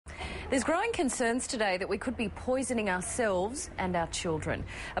There's growing concerns today that we could be poisoning ourselves and our children.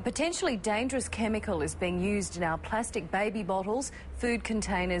 A potentially dangerous chemical is being used in our plastic baby bottles, food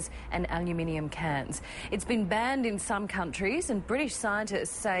containers and aluminium cans. It's been banned in some countries, and British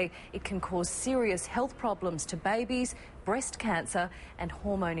scientists say it can cause serious health problems to babies, breast cancer and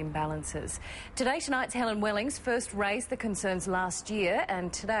hormone imbalances. Today Tonight's Helen Wellings first raised the concerns last year,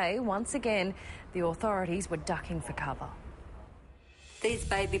 and today, once again, the authorities were ducking for cover. These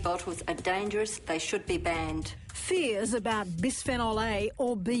baby bottles are dangerous. They should be banned. Fears about Bisphenol A,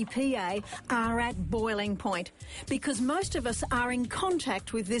 or BPA, are at boiling point because most of us are in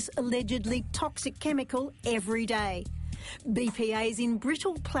contact with this allegedly toxic chemical every day. BPA is in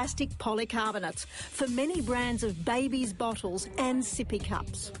brittle plastic polycarbonates for many brands of babies' bottles and sippy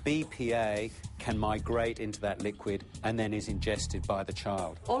cups. BPA can migrate into that liquid and then is ingested by the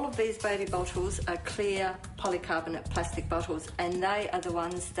child. All of these baby bottles are clear polycarbonate plastic bottles, and they are the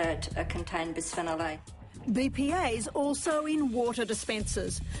ones that contain bisphenol A. BPA is also in water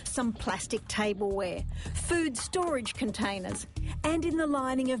dispensers, some plastic tableware, food storage containers, and in the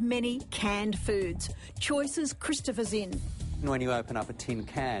lining of many canned foods, choices Christopher's in. When you open up a tin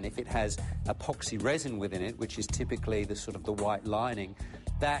can, if it has epoxy resin within it, which is typically the sort of the white lining,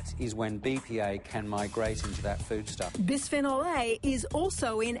 that is when BPA can migrate into that foodstuff. Bisphenol A is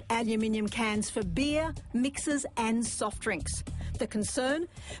also in aluminium cans for beer, mixers and soft drinks. The concern?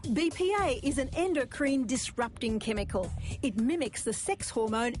 BPA is an endocrine disrupting chemical. It mimics the sex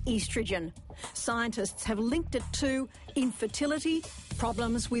hormone oestrogen. Scientists have linked it to infertility,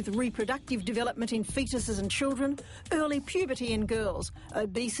 problems with reproductive development in fetuses and children, early puberty in girls,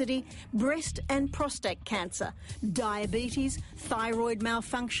 obesity, breast and prostate cancer, diabetes, thyroid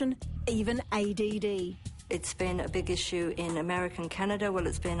malfunction, even ADD. It's been a big issue in America and Canada. Well,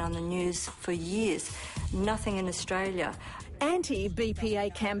 it's been on the news for years. Nothing in Australia.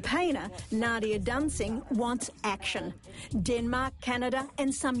 Anti-BPA campaigner Nadia Dunsing wants action. Denmark, Canada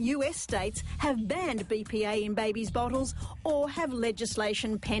and some US states have banned BPA in babies' bottles or have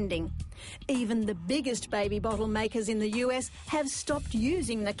legislation pending. Even the biggest baby bottle makers in the US have stopped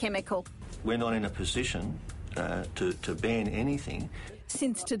using the chemical. We're not in a position to ban anything.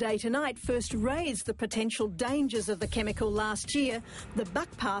 Since Today Tonight first raised the potential dangers of the chemical last year, the buck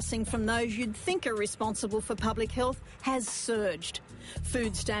passing from those you'd think are responsible for public health has surged.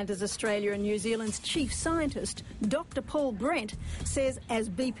 Food Standards Australia and New Zealand's chief scientist, Dr Paul Brent, says as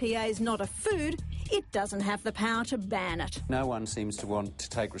BPA is not a food, it doesn't have the power to ban it. No one seems to want to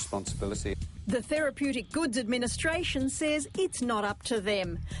take responsibility. The Therapeutic Goods Administration says it's not up to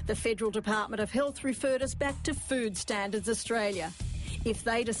them. The Federal Department of Health referred us back to Food Standards Australia. If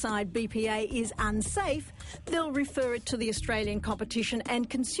they decide BPA is unsafe, they'll refer it to the Australian Competition and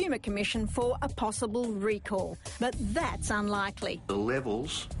Consumer Commission for a possible recall. But that's unlikely. The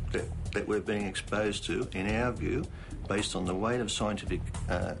levels that we're being exposed to, in our view, based on the weight of scientific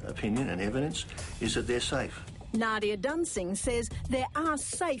opinion and evidence, is that they're safe. Nadia Dunsing says there are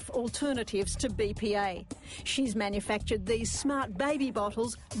safe alternatives to BPA. She's manufactured these smart baby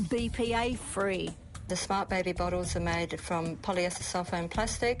bottles BPA-free. The smart baby bottles are made from polyester sulfone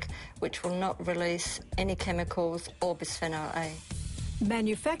plastic, which will not release any chemicals or bisphenol A.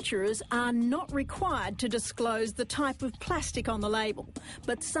 Manufacturers are not required to disclose the type of plastic on the label,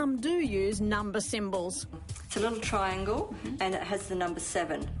 but some do use number symbols. It's a little triangle and it has the number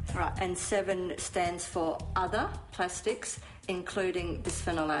 7. Right. And 7 stands for other plastics, including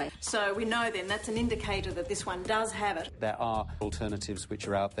bisphenol A. So we know then that's an indicator that this one does have it. There are alternatives which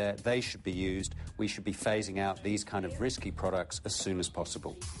are out there. They should be used. We should be phasing out these kind of risky products as soon as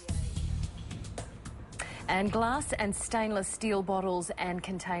possible. And glass and stainless steel bottles and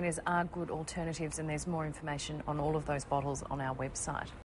containers are good alternatives, and there's more information on all of those bottles on our website.